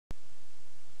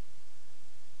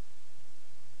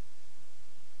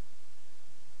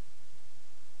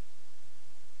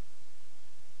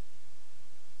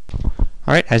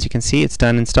Alright, as you can see, it's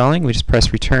done installing. We just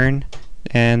press return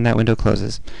and that window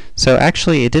closes. So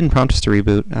actually it didn't prompt us to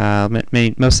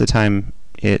reboot. Most of the time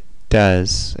it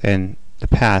does, in the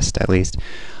past at least.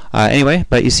 Anyway,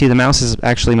 but you see the mouse is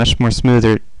actually much more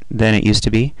smoother than it used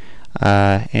to be.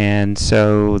 And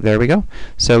so there we go.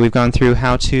 So we've gone through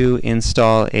how to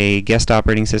install a guest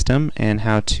operating system and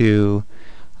how to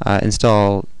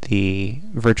install the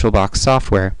VirtualBox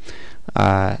software.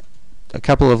 A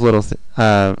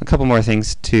couple more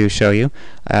things to show you.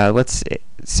 Let's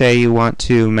say you want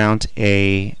to mount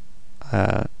a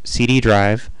CD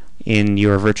drive in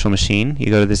your virtual machine. You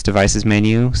go to this devices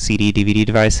menu, CD, DVD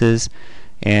devices,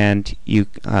 and you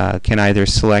can either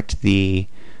select the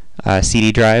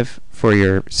CD drive for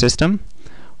your system,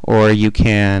 or you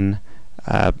can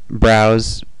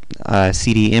browse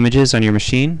CD images on your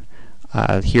machine.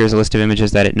 Here's a list of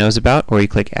images that it knows about, or you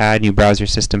click add and you browse your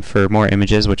system for more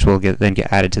images, which will then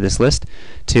get added to this list.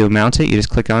 To mount it, you just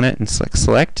click on it and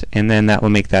select, and then that will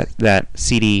make that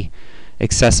CD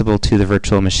accessible to the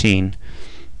virtual machine.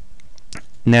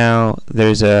 Now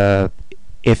there's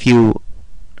virtual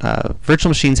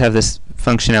machines have this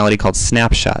functionality called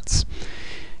snapshots.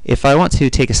 If I want to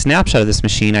take a snapshot of this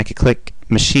machine, I could click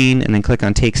machine and then click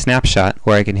on take snapshot,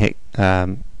 or I can hit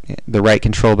the right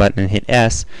control button and hit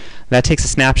S. That takes a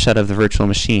snapshot of the virtual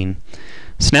machine.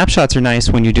 Snapshots are nice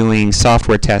when you're doing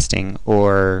software testing,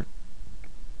 or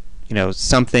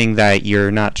something that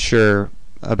you're not sure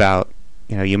about.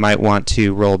 You might want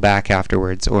to roll back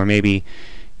afterwards, or maybe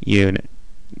you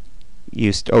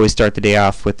always start the day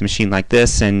off with the machine like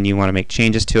this and you want to make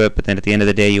changes to it, but then at the end of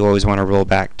the day you always want to roll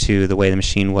back to the way the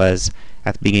machine was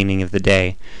at the beginning of the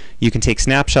day. You can take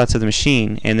snapshots of the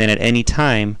machine, and then at any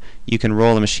time you can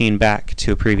roll the machine back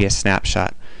to a previous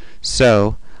snapshot.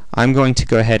 So I'm going to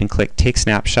go ahead and click take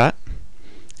snapshot,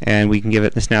 and we can give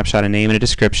it the snapshot a name and a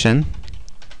description.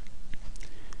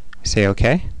 Say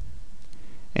OK.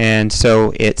 And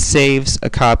so it saves a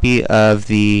copy of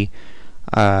the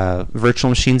virtual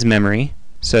machine's memory,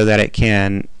 so that it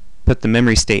can put the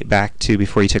memory state back to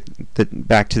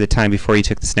the time before you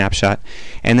took the snapshot,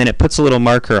 and then it puts a little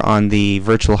marker on the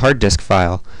virtual hard disk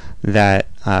file that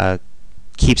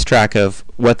keeps track of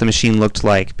what the machine looked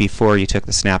like before you took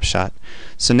the snapshot.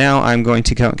 So now I'm going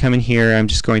to come in here. I'm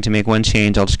just going to make one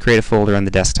change. I'll just create a folder on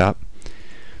the desktop.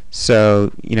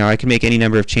 So I can make any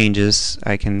number of changes.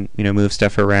 I can move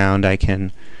stuff around. I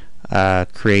can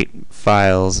create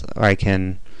files, or I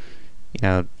can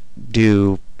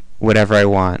do whatever I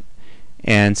want.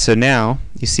 And so now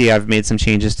you see I've made some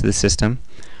changes to the system.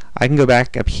 I can go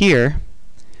back up here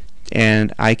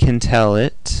and I can tell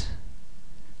it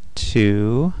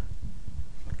to,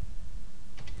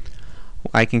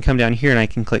 I can come down here and I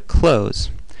can click close.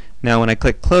 Now when I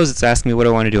click close, it's asking me what I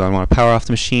want to do. I want to power off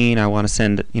the machine. I want to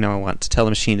send, I want to tell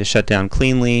the machine to shut down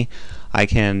cleanly. I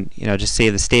can just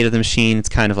save the state of the machine. It's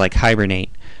kind of like hibernate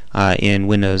in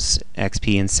Windows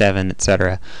XP and 7,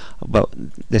 etc. But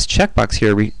this checkbox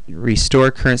here,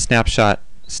 restore current snapshot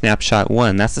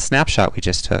 1, that's the snapshot we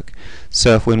just took.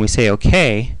 So when we say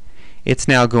OK, it's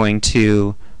now going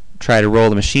to try to roll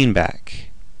the machine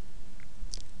back.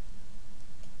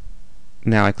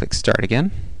 Now I click start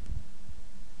again.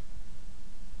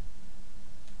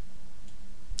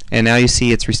 And now you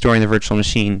see it's restoring the virtual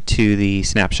machine to the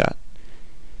snapshot.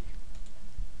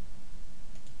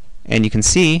 And you can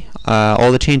see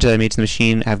all the changes I made to the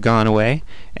machine have gone away,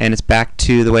 and it's back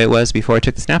to the way it was before I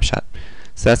took the snapshot.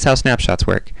 So that's how snapshots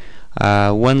work.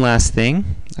 One last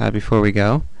thing before we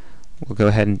go. We'll go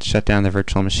ahead and shut down the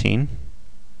virtual machine.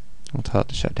 We'll tell it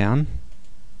to shut down.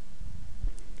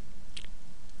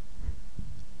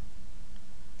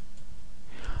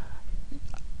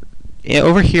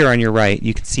 Over here on your right,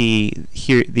 you can see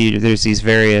here there's these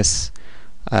various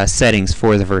settings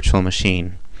for the virtual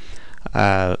machine.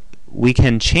 We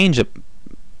can change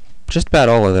just about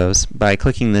all of those by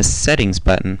clicking this settings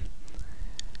button.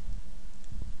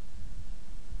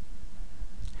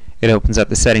 It opens up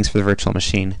the settings for the virtual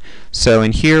machine. So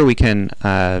in here we can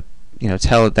tell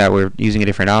it that we're using a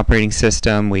different operating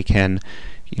system. We can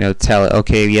tell it,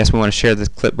 okay, yes, we want to share the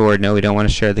clipboard. No, we don't want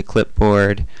to share the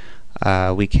clipboard.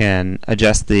 We can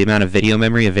adjust the amount of video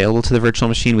memory available to the virtual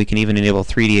machine. We can even enable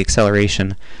 3D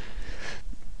acceleration,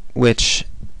 which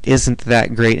isn't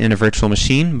that great in a virtual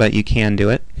machine, but you can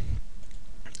do it.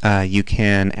 You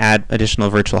can add additional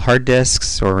virtual hard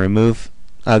disks or remove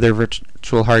other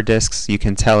virtual hard disks. You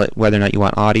can tell it whether or not you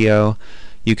want audio.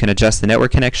 You can adjust the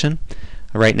network connection.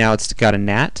 Right now it's got a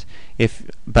NAT.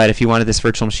 But if you wanted this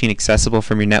virtual machine accessible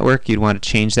from your network, you'd want to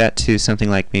change that to something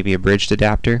like maybe a bridged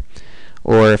adapter.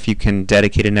 Or if you can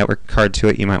dedicate a network card to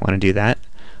it, you might want to do that.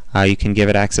 You can give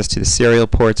it access to the serial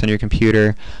ports on your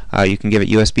computer. You can give it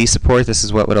USB support. This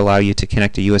is what would allow you to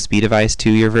connect a USB device to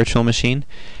your virtual machine.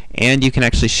 And you can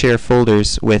actually share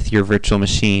folders with your virtual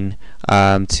machine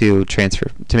to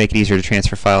make it easier to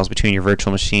transfer files between your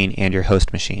virtual machine and your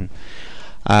host machine.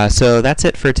 So that's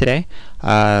it for today.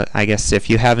 I guess if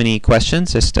you have any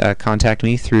questions, just contact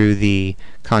me through the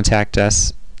Contact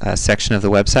Us section of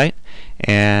the website,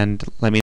 and let me